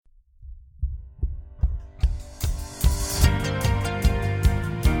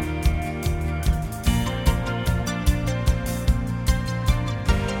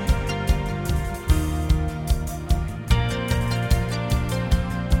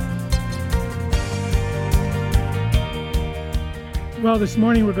Well, this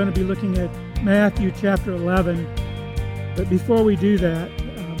morning we're going to be looking at Matthew chapter 11. But before we do that,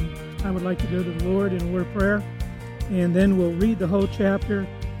 I would like to go to the Lord in a word of prayer, and then we'll read the whole chapter,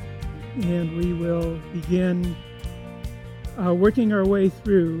 and we will begin working our way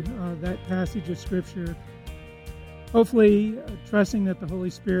through that passage of Scripture, hopefully trusting that the Holy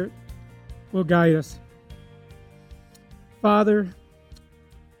Spirit will guide us. Father,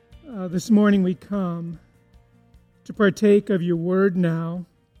 this morning we come to partake of your word now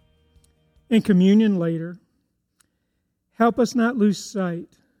and communion later. Help us not lose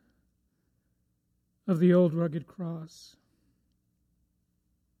sight of the old rugged cross.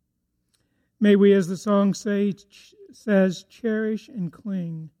 May we, as the song says, cherish and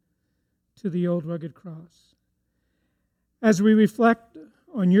cling to the old rugged cross. As we reflect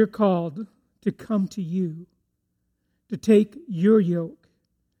on your call to come to you, to take your yoke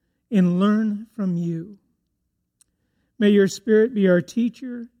and learn from you. May your Spirit be our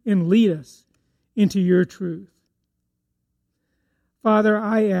teacher and lead us into your truth. Father,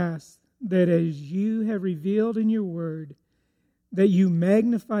 I ask that as you have revealed in your word, that you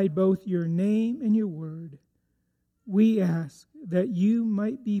magnify both your name and your word. We ask that you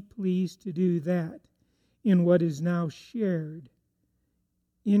might be pleased to do that in what is now shared.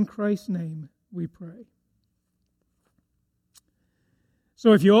 In Christ's name we pray.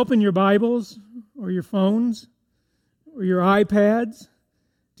 So if you open your Bibles or your phones or your iPads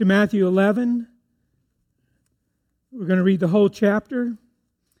to Matthew 11, we're going to read the whole chapter.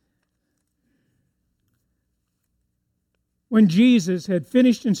 When Jesus had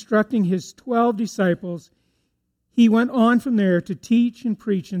finished instructing his 12 disciples, he went on from there to teach and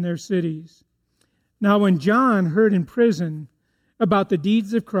preach in their cities. Now when John heard in prison about the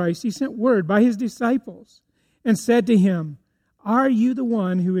deeds of Christ, he sent word by his disciples and said to him, "Are you the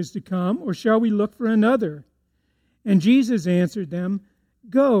one who is to come, or shall we look for another?" And Jesus answered them,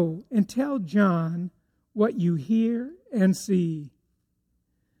 "Go and tell John what you hear and see.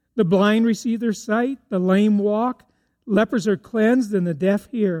 The blind receive their sight, the lame walk, lepers are cleansed, and the deaf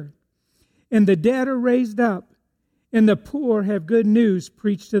hear. And the dead are raised up, and the poor have good news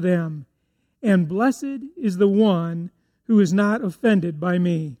preached to them. And blessed is the one who is not offended by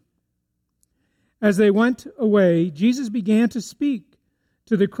me." As they went away, Jesus began to speak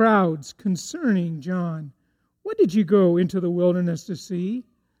to the crowds concerning John. "What did you go into the wilderness to see?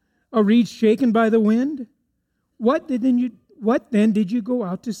 A reed shaken by the wind? What then did you go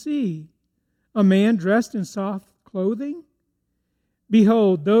out to see? A man dressed in soft clothing?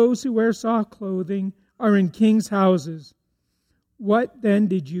 Behold, those who wear soft clothing are in kings' houses. What then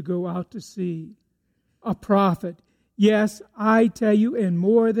did you go out to see? A prophet. Yes, I tell you, and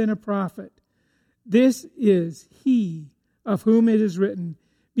more than a prophet. This is he of whom it is written,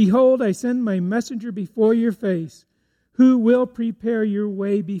 'Behold, I send my messenger before your face, who will prepare your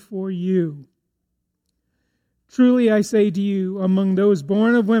way before you.' Truly I say to you, among those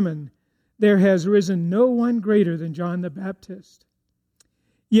born of women, there has risen no one greater than John the Baptist.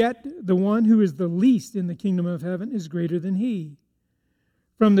 Yet the one who is the least in the kingdom of heaven is greater than he.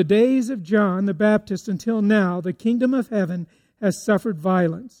 From the days of John the Baptist until now, the kingdom of heaven has suffered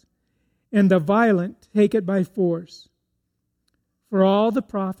violence, and the violent take it by force. For all the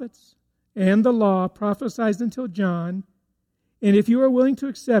prophets and the law prophesied until John, and if you are willing to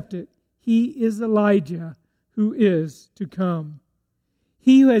accept it, he is Elijah who is to come.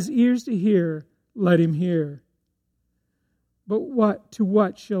 He who has ears to hear, let him hear. But to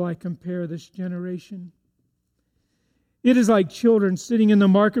what shall I compare this generation? It is like children sitting in the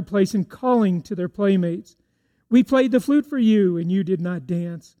marketplace and calling to their playmates. We played the flute for you, and you did not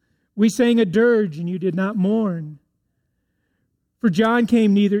dance. We sang a dirge, and you did not mourn. For John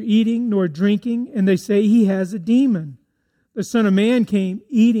came neither eating nor drinking, and they say he has a demon. The Son of Man came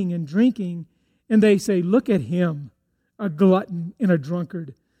eating and drinking, and they say, look at him, a glutton and a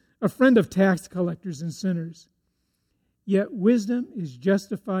drunkard, a friend of tax collectors and sinners. Yet wisdom is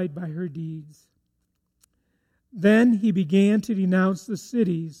justified by her deeds. Then he began to denounce the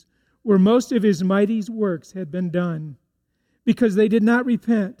cities where most of his mighty works had been done, because they did not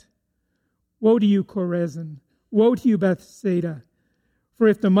repent. Woe to you, Chorazin! Woe to you, Bethsaida! For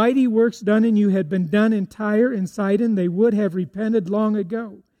if the mighty works done in you had been done in Tyre and Sidon, they would have repented long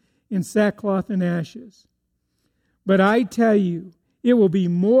ago in sackcloth and ashes. But I tell you, it will be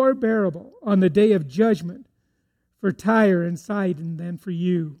more bearable on the day of judgment for Tyre and Sidon than for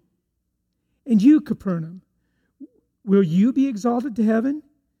you. And you, Capernaum, will you be exalted to heaven?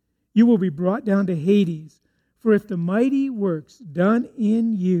 You will be brought down to Hades. For if the mighty works done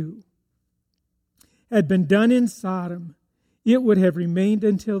in you had been done in Sodom, it would have remained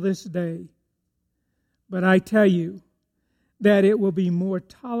until this day. But I tell you that it will be more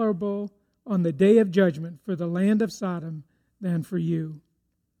tolerable on the day of judgment for the land of Sodom than for you."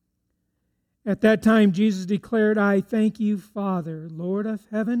 At that time Jesus declared, "I thank you, Father, Lord of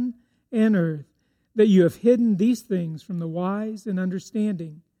heaven and earth, that you have hidden these things from the wise and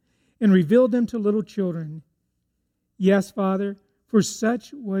understanding and revealed them to little children. Yes, Father, for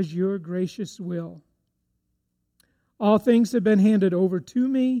such was your gracious will. All things have been handed over to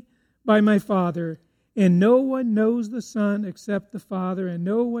me by my Father, and no one knows the Son except the Father, and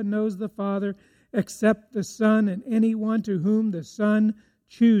no one knows the Father except the Son, and anyone to whom the Son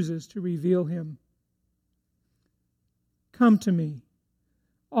chooses to reveal him. Come to me,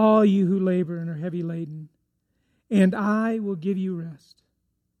 all you who labor and are heavy laden, and I will give you rest.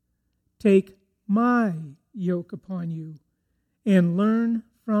 Take my yoke upon you and learn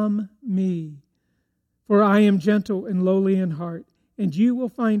from me, for I am gentle and lowly in heart, and you will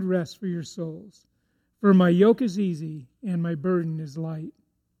find rest for your souls. For my yoke is easy and my burden is light."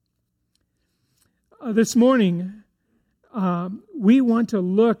 This morning, we want to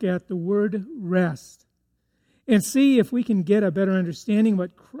look at the word rest and see if we can get a better understanding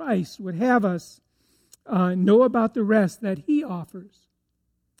what Christ would have us know about the rest that He offers.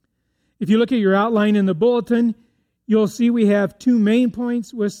 If you look at your outline in the bulletin, you'll see we have 2 main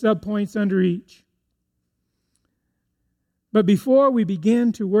points with subpoints under each. But before we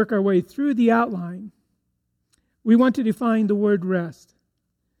begin to work our way through the outline, we want to define the word rest.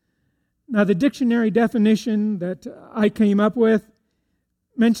 Now, the dictionary definition that I came up with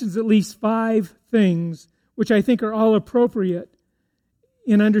mentions at least 5 things, which I think are all appropriate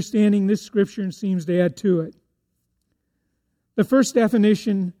in understanding this scripture and seems to add to it. The first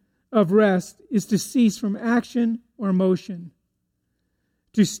definition of rest is to cease from action or motion,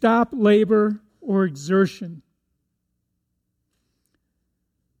 to stop labor or exertion.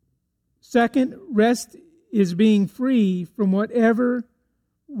 Second, rest is being free from whatever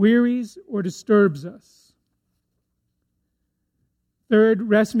wearies or disturbs us. Third,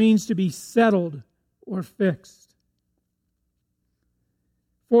 rest means to be settled or fixed.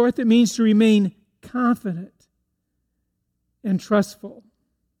 Fourth, it means to remain confident and trustful.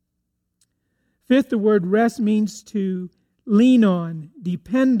 Fifth, the word rest means to lean on,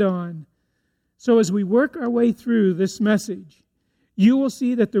 depend on. So as we work our way through this message, you will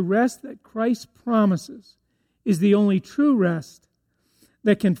see that the rest that Christ promises is the only true rest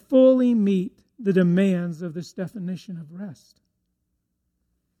that can fully meet the demands of this definition of rest.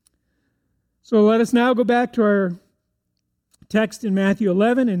 So let us now go back to our text in Matthew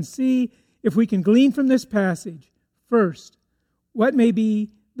 11 and see if we can glean from this passage, first, what may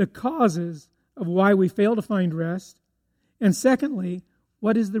be the causes of why we fail to find rest, and secondly,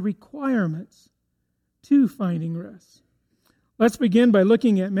 what is the requirements to finding rest. Let's begin by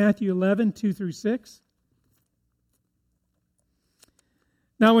looking at Matthew 11, 2 through 6.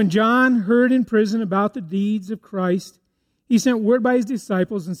 Now when John heard in prison about the deeds of Christ, he sent word by his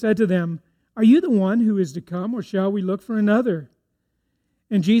disciples and said to them, "Are you the one who is to come, or shall we look for another?"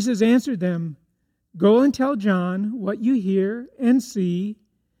 And Jesus answered them, "Go and tell John what you hear and see.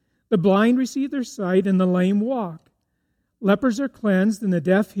 The blind receive their sight, and the lame walk. Lepers are cleansed, and the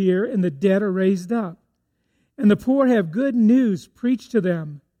deaf hear, and the dead are raised up. And the poor have good news preached to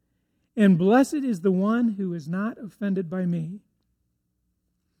them. And blessed is the one who is not offended by me."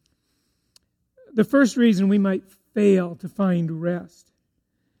 The first reason we might fail to find rest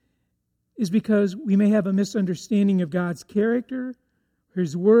is because we may have a misunderstanding of God's character,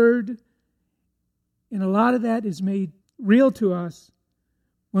 His Word, and a lot of that is made real to us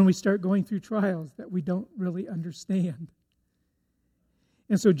when we start going through trials that we don't really understand.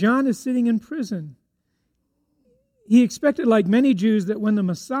 And so John is sitting in prison. He expected, like many Jews, that when the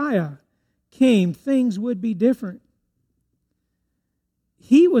Messiah came, things would be different.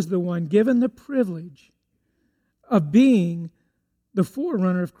 He was the one given the privilege of being the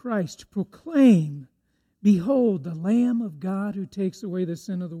forerunner of Christ, to proclaim, "Behold, the Lamb of God who takes away the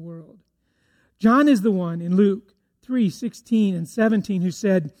sin of the world." John is the one in Luke 3:16 and 17 who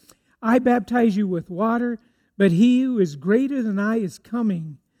said, "I baptize you with water, but he who is greater than I is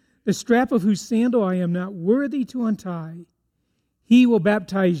coming, the strap of whose sandal I am not worthy to untie. He will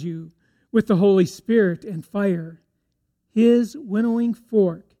baptize you with the Holy Spirit and fire. His winnowing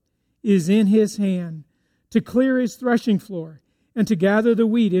fork is in his hand to clear his threshing floor and to gather the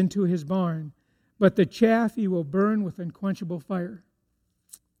wheat into his barn, but the chaff he will burn with unquenchable fire."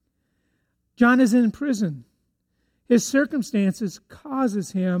 John is in prison. His circumstances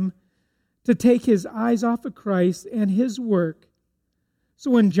causes him to take his eyes off of Christ and His work.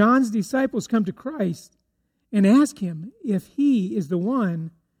 So when John's disciples come to Christ and ask Him if He is the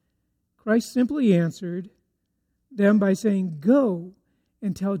one, Christ simply answered, them by saying, "Go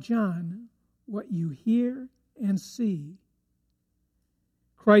and tell John what you hear and see."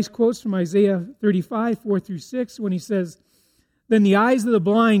 Christ quotes from Isaiah 35, 4 through 6, when he says, "Then the eyes of the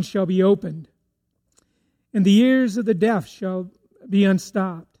blind shall be opened, and the ears of the deaf shall be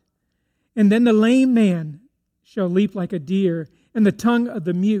unstopped. And then the lame man shall leap like a deer, and the tongue of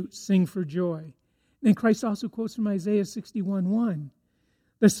the mute sing for joy." And Christ also quotes from Isaiah 61:1.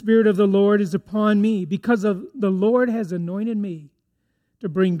 "The Spirit of the Lord is upon me, because of the Lord has anointed me to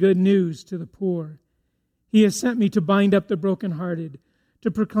bring good news to the poor. He has sent me to bind up the brokenhearted,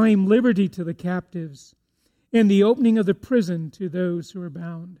 to proclaim liberty to the captives, and the opening of the prison to those who are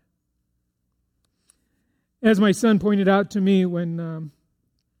bound." As my son pointed out to me when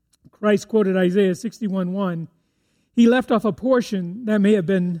Christ quoted Isaiah 61:1, he left off a portion that may have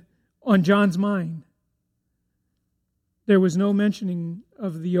been on John's mind. There was no mentioning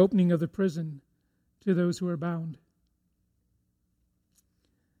of the opening of the prison to those who are bound.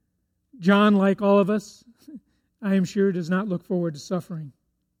 John, like all of us, I am sure, does not look forward to suffering.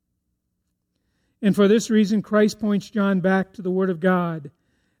 And for this reason, Christ points John back to the Word of God,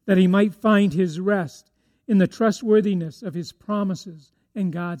 that he might find his rest in the trustworthiness of his promises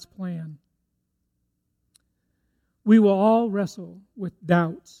and God's plan. We will all wrestle with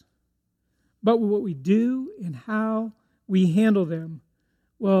doubts, but what we do and how we handle them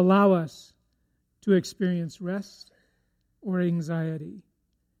will allow us to experience rest or anxiety.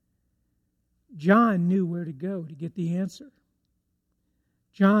 John knew where to go to get the answer.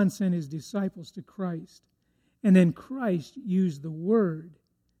 John sent his disciples to Christ, and then Christ used the Word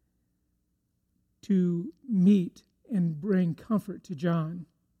to meet and bring comfort to John.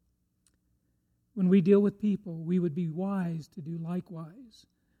 When we deal with people, we would be wise to do likewise,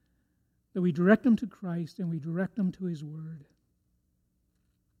 that we direct them to Christ and we direct them to His Word.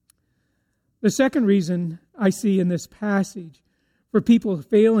 The second reason I see in this passage for people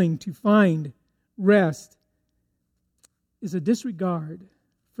failing to find rest is a disregard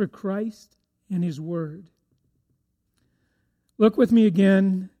for Christ and His Word. Look with me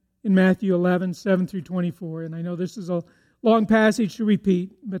again in Matthew 11, 7 through 24. And I know this is a long passage to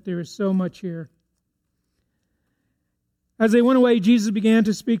repeat, but there is so much here. As they went away, Jesus began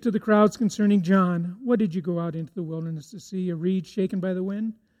to speak to the crowds concerning John. "What did you go out into the wilderness to see? A reed shaken by the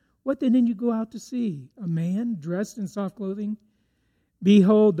wind? What then did you go out to see? A man dressed in soft clothing?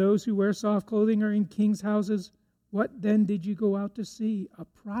 Behold, those who wear soft clothing are in kings' houses. What then did you go out to see? A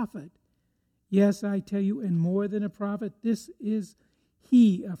prophet? Yes, I tell you, and more than a prophet. This is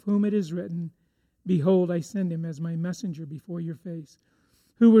he of whom it is written, Behold, I send him as my messenger before your face,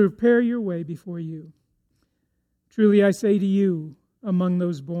 who will prepare your way before you. Truly I say to you, among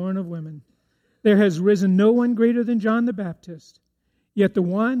those born of women, there has risen no one greater than John the Baptist, yet the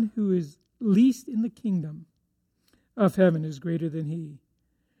one who is least in the kingdom of heaven is greater than he.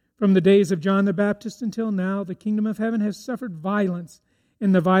 From the days of John the Baptist until now, the kingdom of heaven has suffered violence,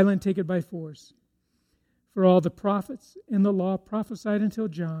 and the violent take it by force. For all the prophets and the law prophesied until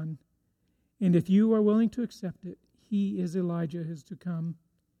John, and if you are willing to accept it, he is Elijah who is to come.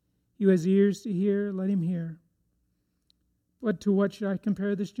 He who has ears to hear, let him hear. But to what should I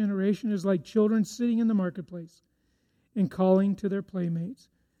compare this generation? It is like children sitting in the marketplace and calling to their playmates.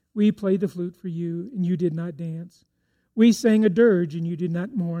 We played the flute for you, and you did not dance. We sang a dirge, and you did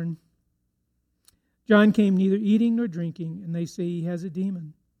not mourn. John came neither eating nor drinking, and they say he has a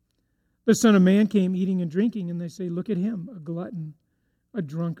demon. The Son of Man came eating and drinking, and they say, Look at him, a glutton, a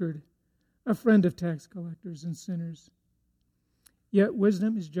drunkard, a friend of tax collectors and sinners. Yet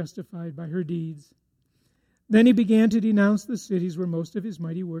wisdom is justified by her deeds. Then he began to denounce the cities where most of his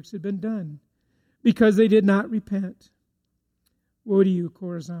mighty works had been done, because they did not repent. Woe to you,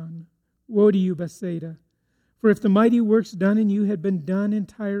 Chorazin! Woe to you, Bethsaida! For if the mighty works done in you had been done in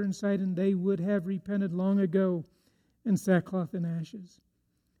Tyre and Sidon, they would have repented long ago in sackcloth and ashes.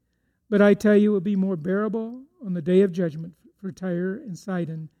 But I tell you, it will be more bearable on the day of judgment for Tyre and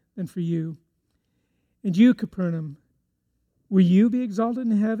Sidon than for you. And you, Capernaum, will you be exalted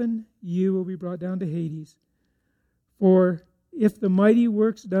in heaven? You will be brought down to Hades. For if the mighty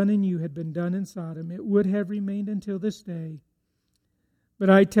works done in you had been done in Sodom, it would have remained until this day. But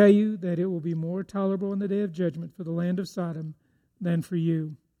I tell you that it will be more tolerable in the day of judgment for the land of Sodom than for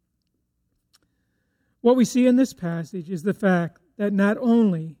you. What we see in this passage is the fact that not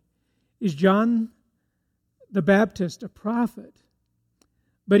only is John the Baptist a prophet,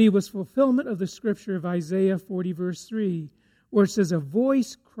 but he was fulfillment of the scripture of Isaiah 40 verse 3, where it says, A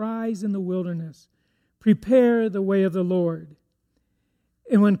voice cries in the wilderness, Prepare the way of the Lord.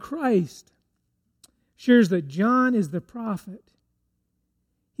 And when Christ shares that John is the prophet,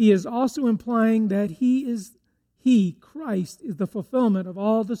 he is also implying that he is He, Christ, is the fulfillment of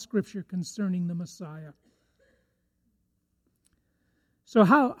all the Scripture concerning the Messiah. So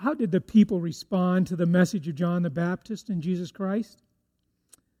how did the people respond to the message of John the Baptist and Jesus Christ?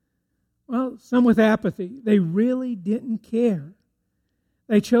 Well, some with apathy. They really didn't care.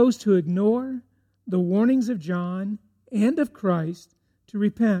 They chose to ignore the warnings of John and of Christ to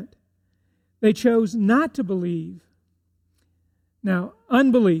repent. They chose not to believe. Now,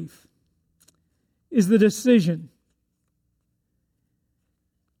 unbelief is the decision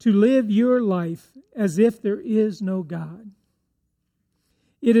to live your life as if there is no God.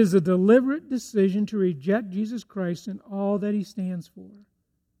 It is a deliberate decision to reject Jesus Christ and all that He stands for.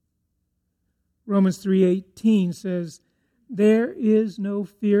 Romans 3:18 says, "There is no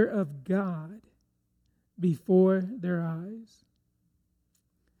fear of God before their eyes."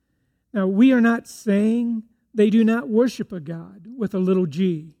 Now, we are not saying they do not worship a God with a little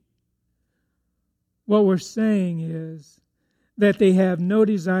g. What we're saying is that they have no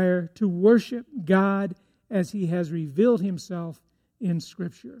desire to worship God as He has revealed Himself in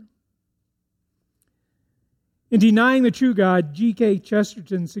Scripture. In denying the true God, G.K.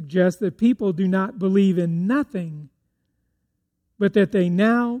 Chesterton suggests that people do not believe in nothing, but that they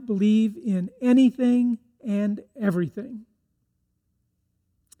now believe in anything and everything.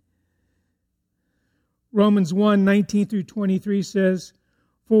 Romans 1:19 through 23 says,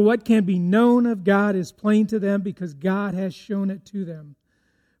 "For what can be known of God is plain to them, because God has shown it to them.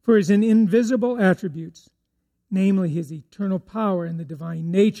 For His invisible attributes, namely His eternal power and the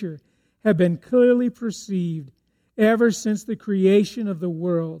divine nature, have been clearly perceived ever since the creation of the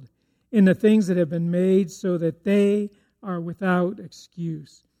world in the things that have been made, so that they are without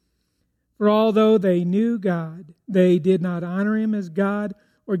excuse. For although they knew God, they did not honor Him as God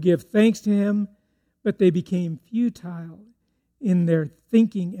or give thanks to Him, but they became futile in their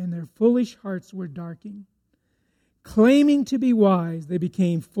thinking, and their foolish hearts were darkened. Claiming to be wise, they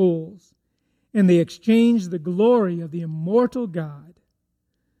became fools, and they exchanged the glory of the immortal God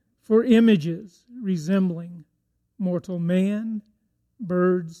for images resembling mortal man,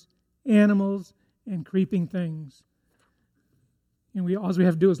 birds, animals, and creeping things." And all we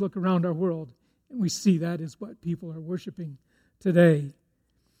have to do is look around our world, and we see that is what people are worshiping today.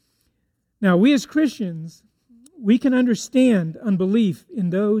 Now, we as Christians, we can understand unbelief in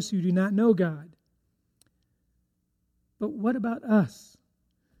those who do not know God. But what about us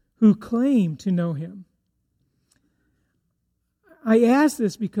who claim to know Him? I ask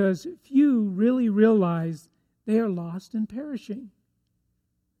this because few really realize they are lost and perishing.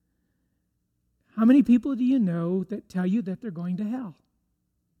 How many people do you know that tell you that they're going to hell?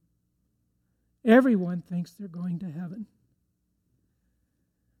 Everyone thinks they're going to heaven.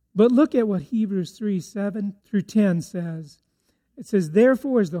 But look at what Hebrews 3:7 through 10 says. It says,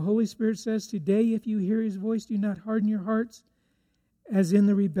 "Therefore, as the Holy Spirit says, today if you hear His voice, do not harden your hearts as in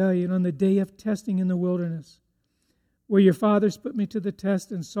the rebellion on the day of testing in the wilderness, where your fathers put me to the test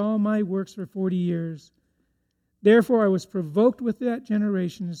and saw my works for 40 years. Therefore I was provoked with that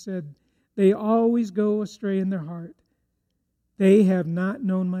generation and said, they always go astray in their heart. They have not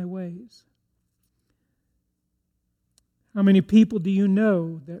known my ways." How many people do you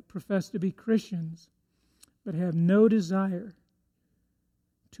know that profess to be Christians but have no desire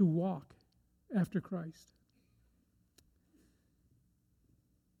to walk after Christ?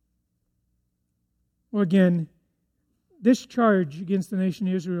 Well, again, this charge against the nation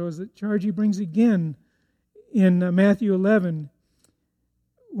of Israel is the charge He brings again in Matthew 11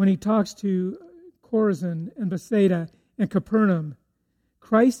 when He talks to Chorazin and Bethsaida and Capernaum.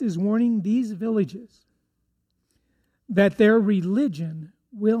 Christ is warning these villages that their religion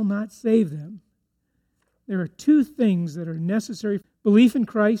will not save them. There are two things that are necessary: belief in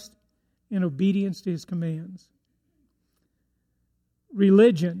Christ and obedience to His commands.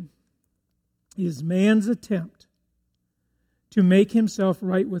 Religion is man's attempt to make himself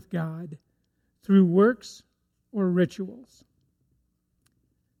right with God through works or rituals.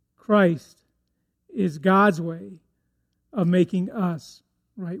 Christ is God's way of making us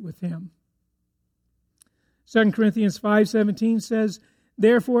right with Him. 2 Corinthians 5:17 says,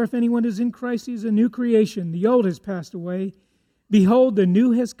 "Therefore, if anyone is in Christ, he is a new creation. The old has passed away. Behold, the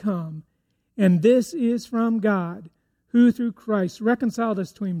new has come. And this is from God, who through Christ reconciled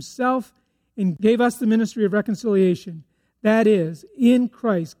us to Himself and gave us the ministry of reconciliation. That is, in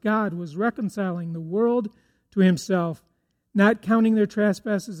Christ, God was reconciling the world to Himself, not counting their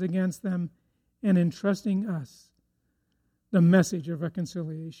trespasses against them, and entrusting us the message of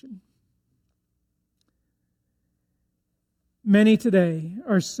reconciliation." Many today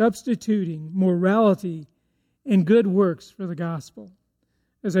are substituting morality and good works for the gospel.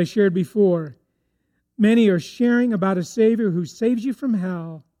 As I shared before, Many are sharing about a Savior who saves you from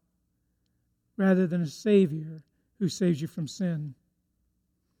hell rather than a Savior who saves you from sin.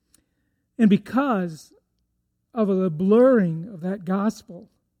 And because of the blurring of that gospel,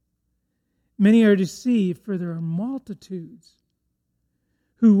 many are deceived, for there are multitudes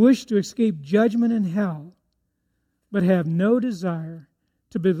who wish to escape judgment and hell, but have no desire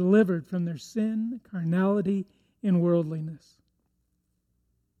to be delivered from their sin, carnality, and worldliness.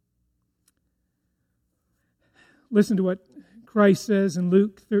 Listen to what Christ says in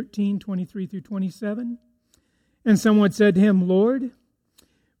Luke 13:23 through 27. And someone said to him, Lord,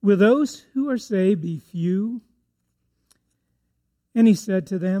 will those who are saved be few? And he said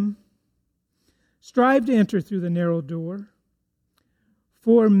to them, strive to enter through the narrow door.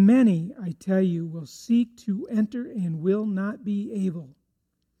 For many, I tell you, will seek to enter and will not be able.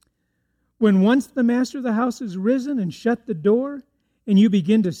 When once the master of the house has risen and shut the door, and you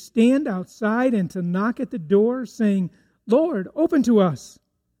begin to stand outside and to knock at the door, saying, Lord, open to us,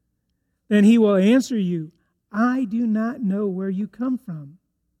 then he will answer you, I do not know where you come from.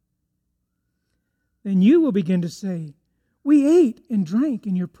 Then you will begin to say, we ate and drank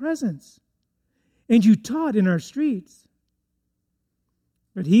in your presence, and you taught in our streets.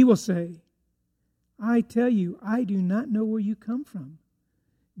 But he will say, I tell you, I do not know where you come from.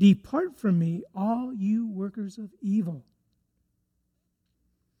 Depart from me, all you workers of evil.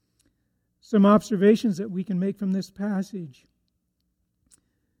 Some observations that we can make from this passage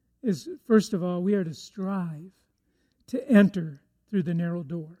is, first of all, we are to strive to enter through the narrow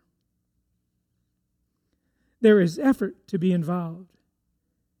door. There is effort to be involved.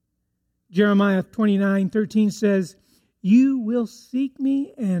 Jeremiah 29:13 says, you will seek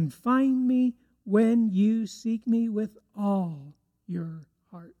me and find me when you seek me with all your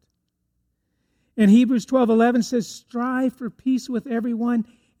heart. And Hebrews 12:11 says, strive for peace with everyone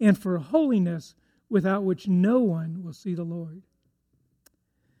and for holiness, without which no one will see the Lord.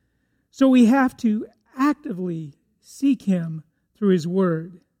 So we have to actively seek Him through His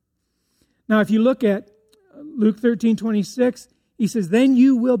Word. Now, if you look at Luke 13:26, he says, then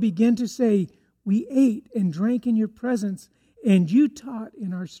you will begin to say, we ate and drank in your presence, and you taught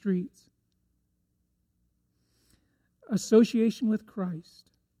in our streets. Association with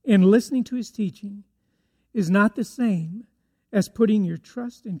Christ and listening to His teaching is not the same as putting your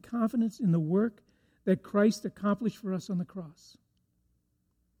trust and confidence in the work that Christ accomplished for us on the cross.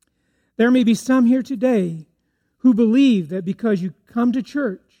 There may be some here today who believe that because you come to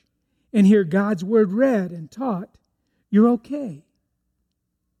church and hear God's Word read and taught, you're okay.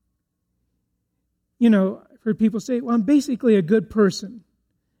 You know, I've heard people say, well, I'm basically a good person,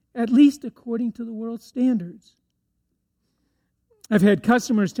 at least according to the world's standards. I've had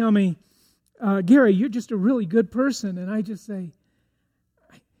customers tell me, Gary, you're just a really good person. And I just say,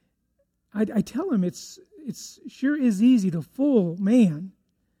 I tell them it's sure is easy to fool man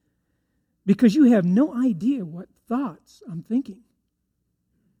because you have no idea what thoughts I'm thinking.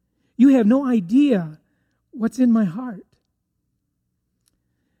 You have no idea what's in my heart.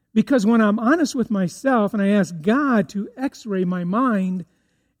 Because when I'm honest with myself and I ask God to x-ray my mind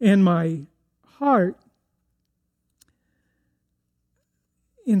and my heart,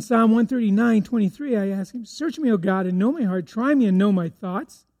 in Psalm 139:23, I ask Him, search me, O God, and know my heart. Try me and know my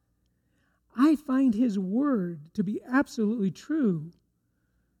thoughts. I find His Word to be absolutely true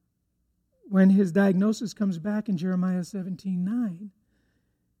when His diagnosis comes back in Jeremiah 17:9.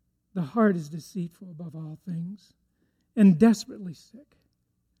 The heart is deceitful above all things and desperately sick.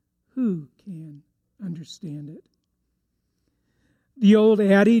 Who can understand it? The old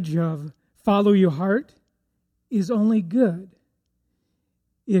adage of follow your heart is only good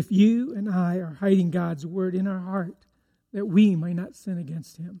if you and I are hiding God's Word in our heart that we might not sin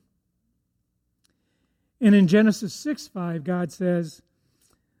against Him. And in Genesis 6:5, God says,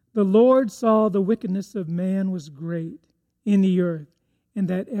 the Lord saw the wickedness of man was great in the earth, and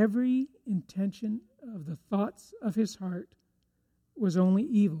that every intention of the thoughts of his heart was only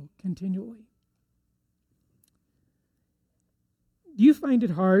evil continually. Do you find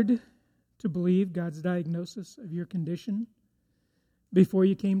it hard to believe God's diagnosis of your condition before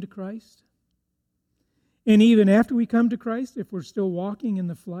you came to Christ? And even after we come to Christ, if we're still walking in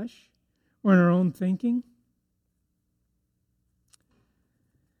the flesh or in our own thinking?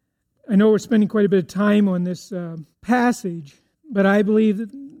 I know we're spending quite a bit of time on this passage, but I believe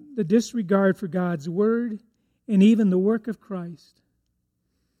that the disregard for God's Word and even the work of Christ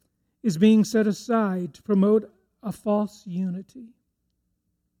is being set aside to promote a false unity.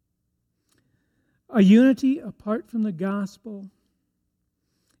 A unity apart from the gospel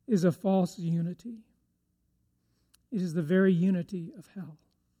is a false unity. It is the very unity of hell.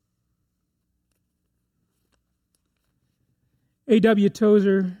 A.W.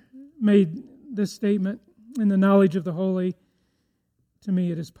 Tozer made this statement, in the knowledge of the holy. To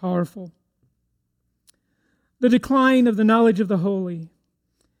me, it is powerful. The decline of the knowledge of the holy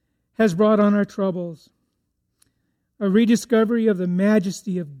has brought on our troubles. A rediscovery of the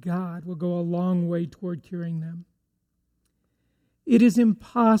majesty of God will go a long way toward curing them. It is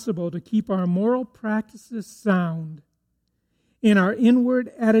impossible to keep our moral practices sound and our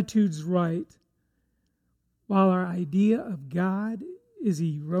inward attitudes right while our idea of God is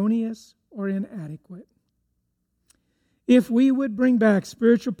erroneous or inadequate. If we would bring back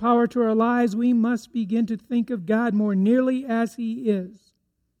spiritual power to our lives, we must begin to think of God more nearly as He is.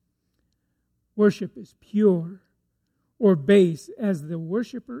 Worship is pure or base as the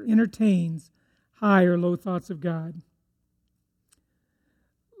worshiper entertains high or low thoughts of God.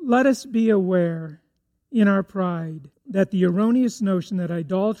 Let us be aware in our pride that the erroneous notion that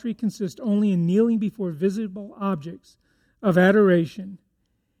idolatry consists only in kneeling before visible objects of adoration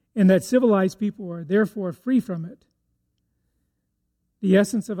and that civilized people are therefore free from it. The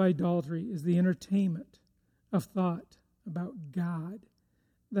essence of idolatry is the entertainment of thought about God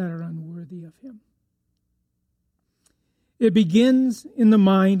that are unworthy of Him. It begins in the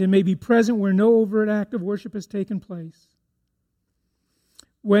mind and may be present where no overt act of worship has taken place.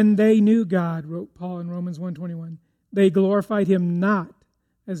 When they knew God, wrote Paul in Romans 1:21, they glorified Him not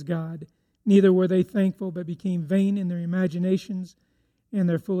as God, neither were they thankful, but became vain in their imaginations, and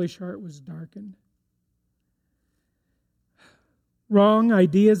their foolish heart was darkened. Wrong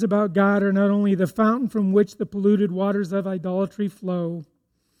ideas about God are not only the fountain from which the polluted waters of idolatry flow,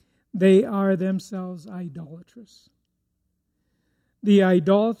 they are themselves idolatrous. The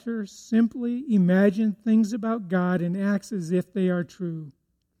idolater simply imagines things about God and acts as if they are true.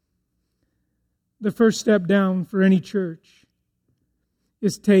 The first step down for any church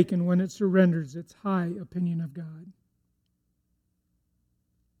is taken when it surrenders its high opinion of God.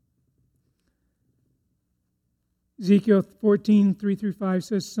 Ezekiel 14:3-5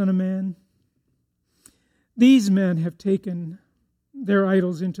 says, Son of man, these men have taken their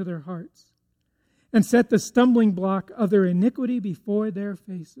idols into their hearts and set the stumbling block of their iniquity before their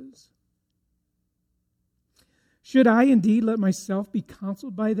faces. Should I indeed let myself be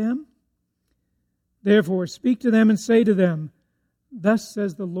counseled by them? Therefore speak to them and say to them, Thus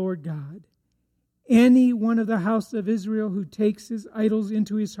says the Lord God, any one of the house of Israel who takes his idols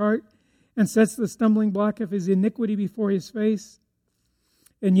into his heart and sets the stumbling block of his iniquity before his face,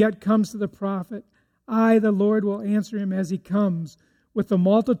 and yet comes to the prophet, I, the Lord, will answer him as he comes with the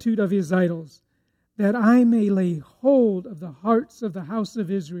multitude of his idols, that I may lay hold of the hearts of the house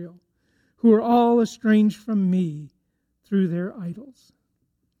of Israel, who are all estranged from me through their idols.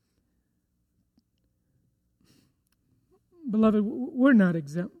 Beloved, we're not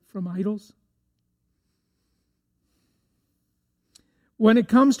exempt from idols. When it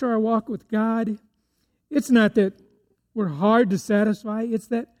comes to our walk with God, it's not that we're hard to satisfy, it's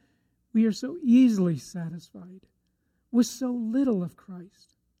that we are so easily satisfied with so little of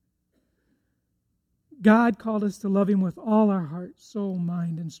Christ. God called us to love Him with all our heart, soul,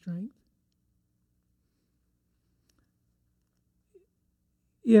 mind, and strength.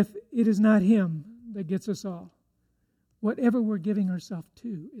 If it is not Him that gets us all, whatever we're giving ourselves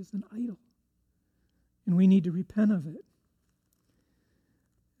to is an idol. And we need to repent of it.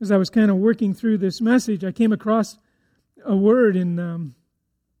 As I was kind of working through this message, I came across a word in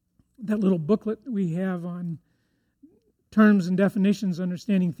that little booklet we have on terms and definitions,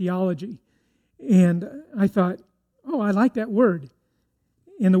 understanding theology. And I thought, I like that word.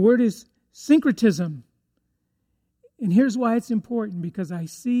 And the word is syncretism. And here's why it's important, because I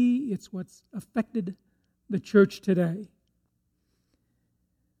see it's what's affected the church today.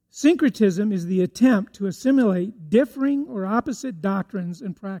 Syncretism is the attempt to assimilate differing or opposite doctrines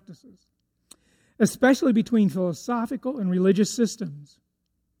and practices, especially between philosophical and religious systems,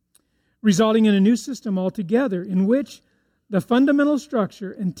 resulting in a new system altogether in which the fundamental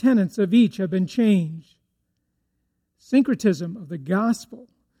structure and tenets of each have been changed. Syncretism of the gospel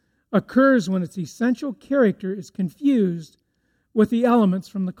occurs when its essential character is confused with the elements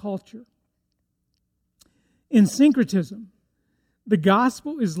from the culture. In syncretism, the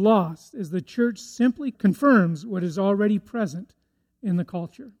gospel is lost as the church simply confirms what is already present in the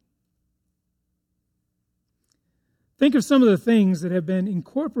culture. Think of some of the things that have been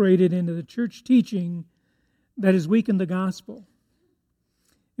incorporated into the church teaching that has weakened the gospel.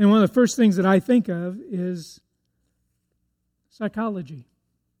 And one of the first things that I think of is psychology.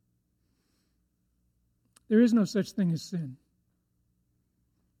 There is no such thing as sin.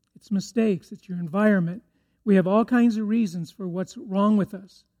 It's mistakes. It's your environment. We have all kinds of reasons for what's wrong with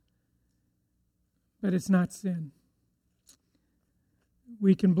us. But it's not sin.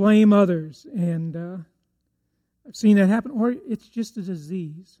 we can blame others, and I've seen that happen, or it's just a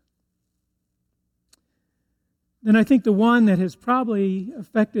disease. Then I think the one that has probably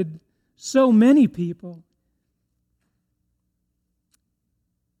affected so many people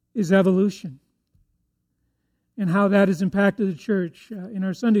is evolution, and how that has impacted the church. In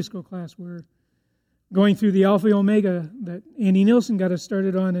our Sunday school class, we're going through the Alpha and Omega that Andy Nielsen got us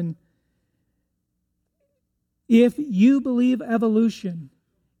started on. And if you believe evolution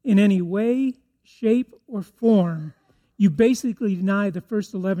in any way, shape, or form, you basically deny the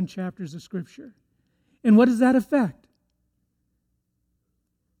first 11 chapters of Scripture. And what does that affect?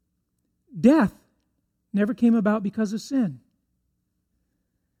 Death never came about because of sin.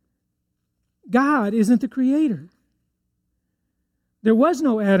 God isn't the creator. There was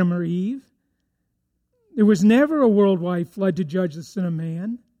no Adam or Eve. There was never a worldwide flood to judge the sin of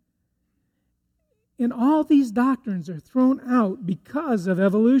man. And all these doctrines are thrown out because of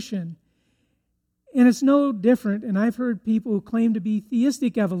evolution. And it's no different, and I've heard people who claim to be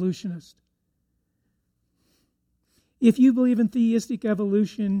theistic evolutionists. If you believe in theistic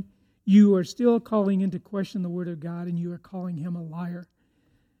evolution, you are still calling into question the Word of God, and you are calling Him a liar.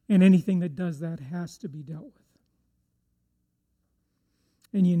 And anything that does that has to be dealt with.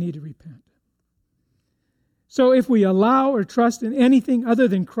 And you need to repent. So if we allow or trust in anything other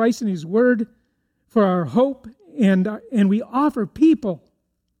than Christ and His Word for our hope, and we offer people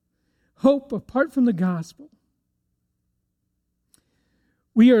hope apart from the gospel,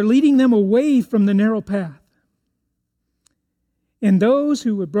 we are leading them away from the narrow path. And those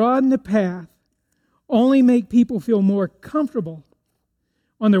who would broaden the path only make people feel more comfortable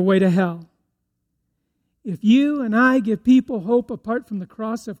on their way to hell. If you and I give people hope apart from the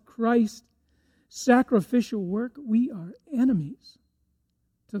cross of Christ's sacrificial work, we are enemies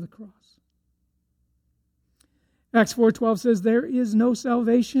to the cross. Acts 4:12 says, "There is no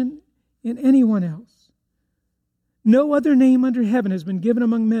salvation in anyone else. No other name under heaven has been given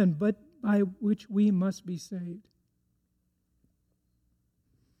among men, but by which we must be saved."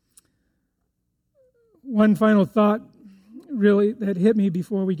 One final thought really that hit me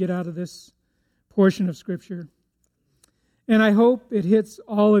before we get out of this portion of Scripture. And I hope it hits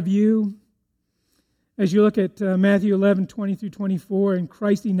all of you as you look at Matthew 11:20 through 24, and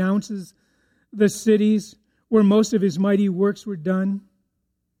Christ announces the cities where most of His mighty works were done.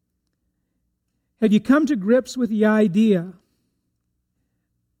 Have you come to grips with the idea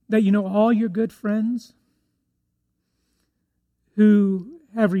that you know all your good friends who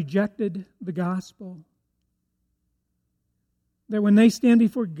have rejected the gospel, that when they stand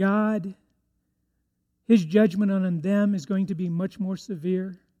before God, His judgment on them is going to be much more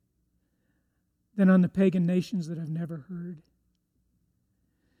severe than on the pagan nations that have never heard?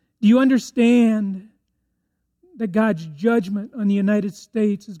 Do you understand that God's judgment on the United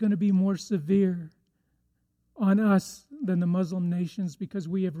States is going to be more severe on us than the Muslim nations because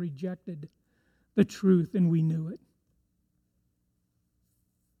we have rejected the truth and we knew it?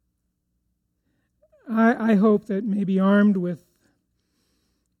 I hope that maybe armed with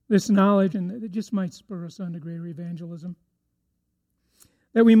this knowledge, and it just might spur us on to greater evangelism,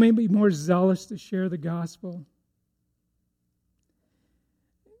 that we may be more zealous to share the gospel.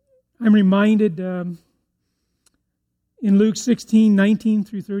 I'm reminded in Luke 16:19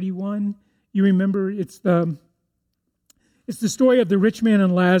 through 31, you remember it's the story of the rich man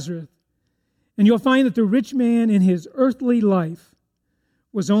and Lazarus. And you'll find that the rich man in his earthly life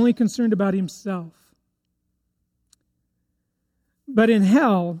was only concerned about himself. But in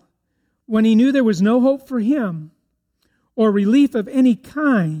hell, when he knew there was no hope for him or relief of any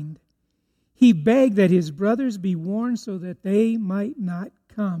kind, he begged that his brothers be warned so that they might not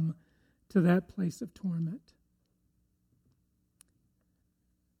come to that place of torment.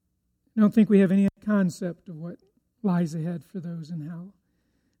 I don't think we have any concept of what lies ahead for those in hell.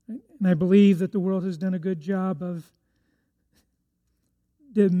 And I believe that the world has done a good job of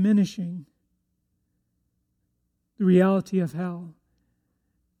diminishing the reality of hell.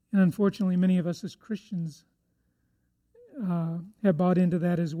 And unfortunately, many of us as Christians have bought into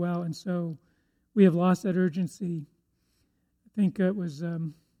that as well. And so we have lost that urgency. I think it was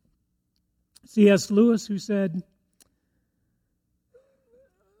C.S. Lewis who said,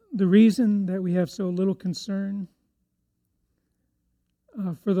 the reason that we have so little concern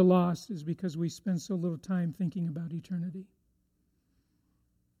for the lost is because we spend so little time thinking about eternity.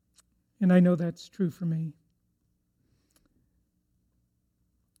 And I know that's true for me.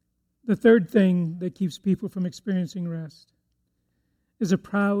 The third thing that keeps people from experiencing rest is a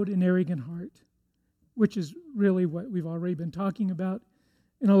proud and arrogant heart, which is really what we've already been talking about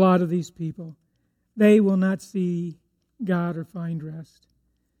in a lot of these people. They will not see God or find rest.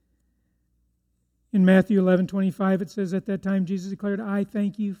 In Matthew 11:25, it says, at that time Jesus declared, I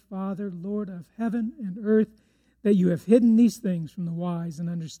thank you, Father, Lord of heaven and earth, that you have hidden these things from the wise and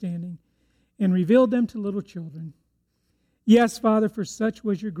understanding and revealed them to little children. Yes, Father, for such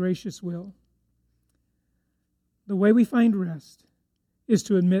was your gracious will. The way we find rest is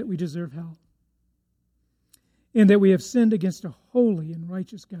to admit we deserve hell and that we have sinned against a holy and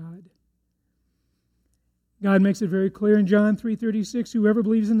righteous God. God makes it very clear in John 3:36, whoever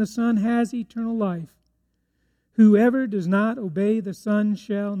believes in the Son has eternal life. Whoever does not obey the Son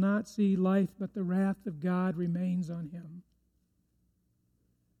shall not see life, but the wrath of God remains on him.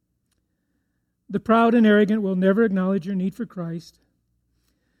 The proud and arrogant will never acknowledge your need for Christ,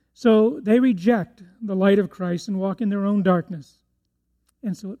 so they reject the light of Christ and walk in their own darkness.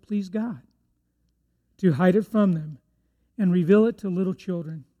 And so it pleased God to hide it from them and reveal it to little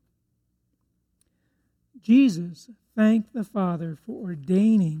children. Jesus thanked the Father for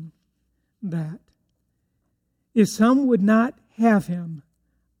ordaining that. If some would not have him,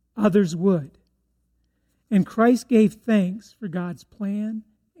 others would. And Christ gave thanks for God's plan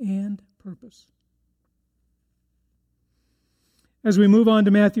and purpose. As we move on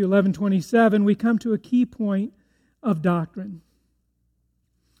to Matthew 11:27, we come to a key point of doctrine.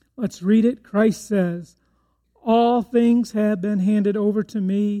 Let's read it. Christ says, all things have been handed over to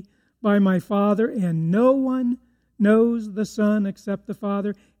me by my Father, and no one knows the Son except the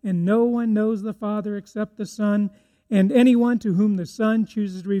Father, and no one knows the Father except the Son, and anyone to whom the Son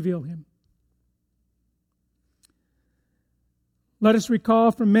chooses to reveal him. Let us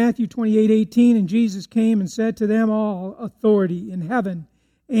recall from Matthew 28:18, and Jesus came and said to them, all authority in heaven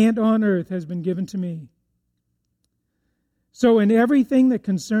and on earth has been given to me. So in everything that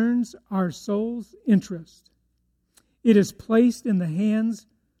concerns our soul's interest, it is placed in the hands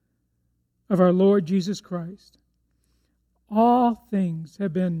of our Lord Jesus Christ. All things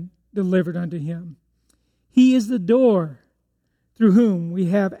have been delivered unto him. He is the door through whom we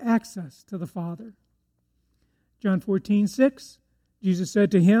have access to the Father. John 14:6, Jesus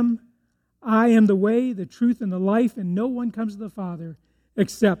said to him, I am the way, the truth, and the life, and no one comes to the Father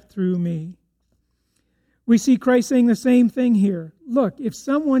except through me. We see Christ saying the same thing here. Look, if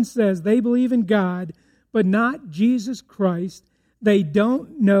someone says they believe in God, but not Jesus Christ, they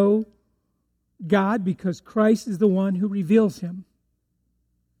don't know God because Christ is the one who reveals him.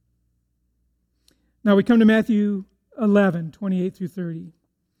 Now we come to Matthew 11:28 through 30.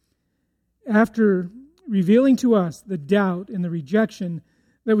 After revealing to us the doubt and the rejection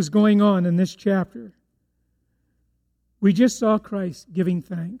that was going on in this chapter, we just saw Christ giving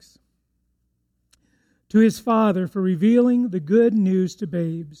thanks to his Father for revealing the good news to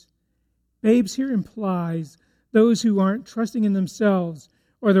babes. Babes here implies those who aren't trusting in themselves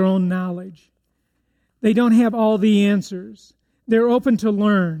or their own knowledge. They don't have all the answers. They're open to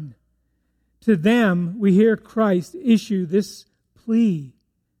learn. To them, we hear Christ issue this plea.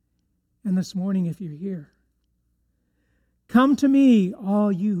 And this morning, if you're here, come to me,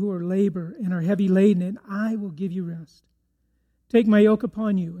 all you who are labor and are heavy laden, and I will give you rest. Take my yoke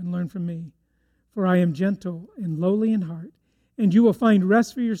upon you and learn from me, for I am gentle and lowly in heart, and you will find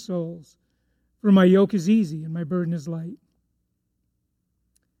rest for your souls. For my yoke is easy and my burden is light.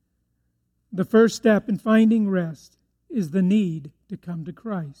 The first step in finding rest is the need to come to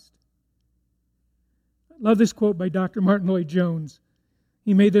Christ. I love this quote by Dr. Martin Lloyd-Jones.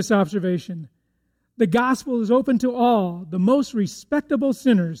 He made this observation. The gospel is open to all. The most respectable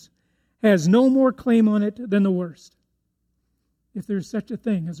sinners has no more claim on it than the worst. If there is such a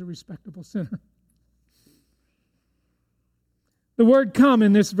thing as a respectable sinner. The word come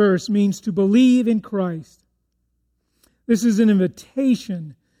in this verse means to believe in Christ. This is an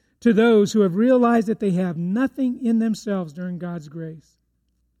invitation to those who have realized that they have nothing in themselves during God's grace.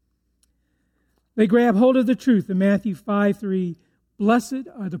 They grab hold of the truth in Matthew 5:3. Blessed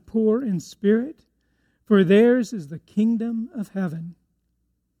are the poor in spirit, for theirs is the kingdom of heaven.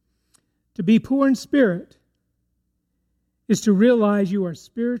 To be poor in spirit is to realize you are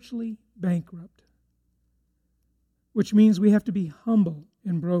spiritually bankrupt, which means we have to be humble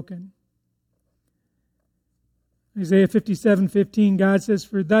and broken. Isaiah 57:15, God says,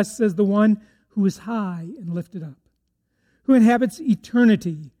 for thus says the one who is high and lifted up, who inhabits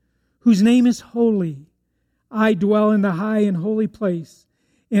eternity, whose name is holy. I dwell in the high and holy place,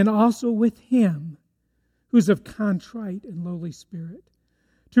 and also with him who is of contrite and lowly spirit,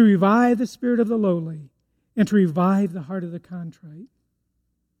 to revive the spirit of the lowly, and to revive the heart of the contrite.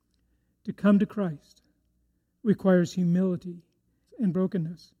 To come to Christ requires humility and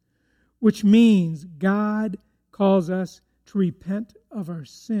brokenness, which means God calls us to repent of our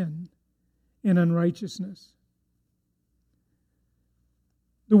sin and unrighteousness.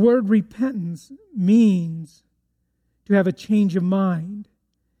 The word repentance means to have a change of mind.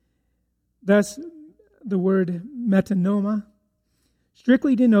 Thus, the word metanoia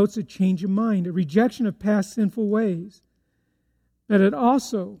strictly denotes a change of mind, a rejection of past sinful ways. But it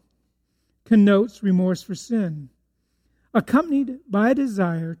also connotes remorse for sin, accompanied by a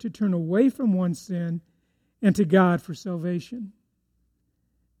desire to turn away from one's sin and to God for salvation.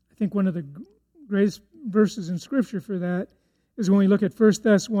 I think one of the greatest verses in Scripture for that is when we look at 1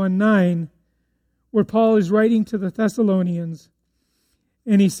 Thess 1:9, where Paul is writing to the Thessalonians,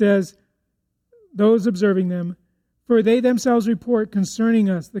 and he says, those observing them, for they themselves report concerning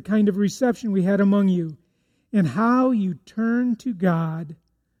us the kind of reception we had among you, and how you turned to God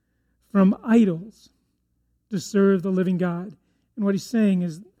from idols to serve the living God. And what he's saying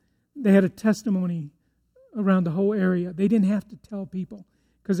is they had a testimony around the whole area. They didn't have to tell people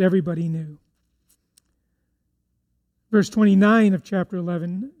because everybody knew. Verse 29 of chapter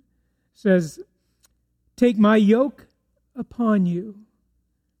 11 says, take my yoke upon you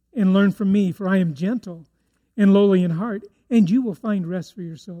and learn from me, for I am gentle and lowly in heart, and you will find rest for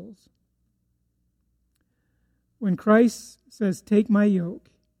your souls. When Christ says, take my yoke,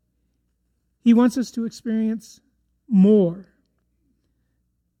 he wants us to experience more.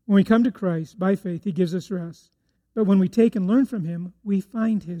 When we come to Christ by faith, he gives us rest. But when we take and learn from him, we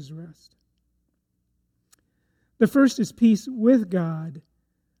find his rest. The first is peace with God.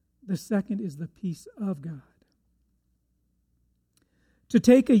 The second is the peace of God. To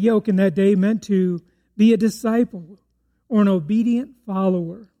take a yoke in that day meant to be a disciple or an obedient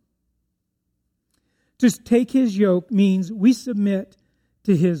follower. To take his yoke means we submit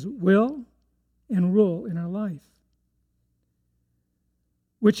to his will and rule in our life,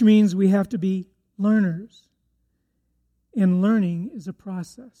 which means we have to be learners, and learning is a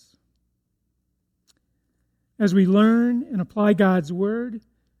process. As we learn and apply God's word,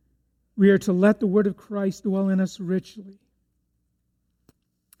 we are to let the word of Christ dwell in us richly.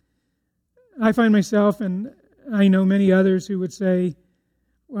 I find myself, and I know many others who would say,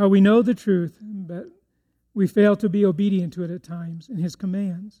 well, we know the truth, but we fail to be obedient to it at times in his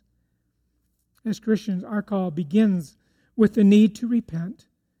commands. As Christians, our call begins with the need to repent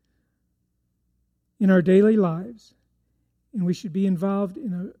in our daily lives, and we should be involved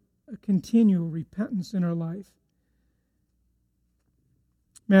in a continual repentance in our life.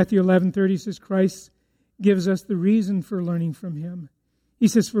 Matthew 11:30 says Christ gives us the reason for learning from him. He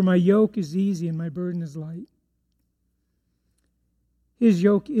says, for my yoke is easy and my burden is light. His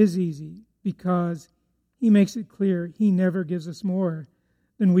yoke is easy because he makes it clear he never gives us more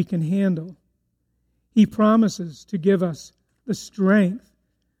than we can handle. He promises to give us the strength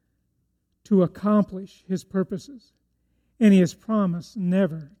to accomplish his purposes. And he has promised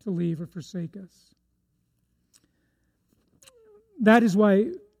never to leave or forsake us. That is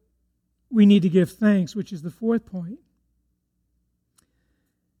why we need to give thanks, which is the fourth point.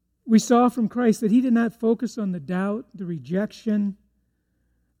 We saw from Christ that he did not focus on the doubt, the rejection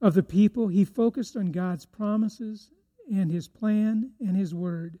of the people. He focused on God's promises and his plan and his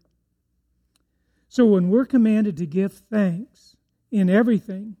word. So when we're commanded to give thanks in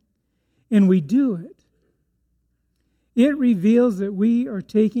everything, and we do it, it reveals that we are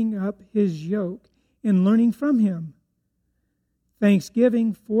taking up his yoke and learning from him.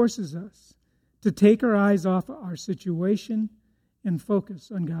 Thanksgiving forces us to take our eyes off our situation and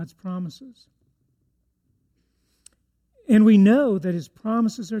focus on God's promises. And we know that his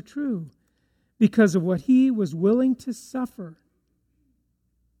promises are true because of what he was willing to suffer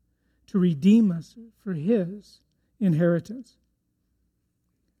to redeem us for his inheritance.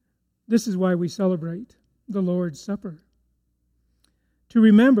 This is why we celebrate the Lord's Supper, to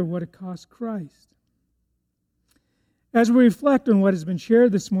remember what it cost Christ. As we reflect on what has been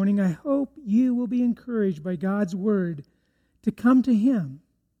shared this morning, I hope you will be encouraged by God's word to come to him,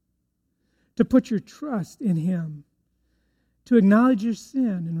 to put your trust in him, to acknowledge your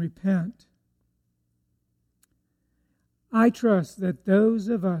sin and repent. I trust that those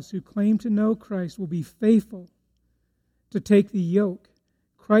of us who claim to know Christ will be faithful to take the yoke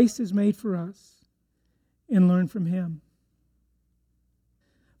Christ has made for us and learn from him.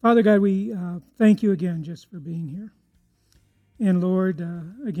 Father God, we thank you again just for being here. And Lord,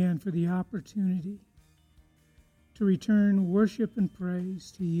 again, for the opportunity to return worship and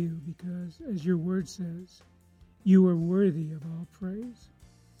praise to you, because as your word says, you are worthy of all praise.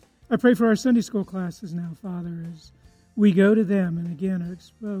 I pray for our Sunday school classes now, Father, as we go to them and again are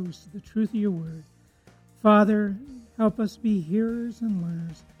exposed to the truth of your word. Father, help us be hearers and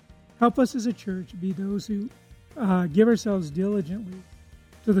learners. Help us as a church be those who give ourselves diligently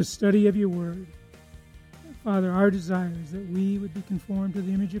to the study of your word. Father, our desire is that we would be conformed to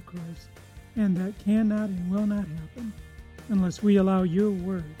the image of Christ, and that cannot and will not happen unless we allow your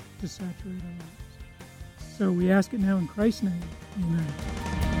word to saturate our lives. So we ask it now in Christ's name. Amen.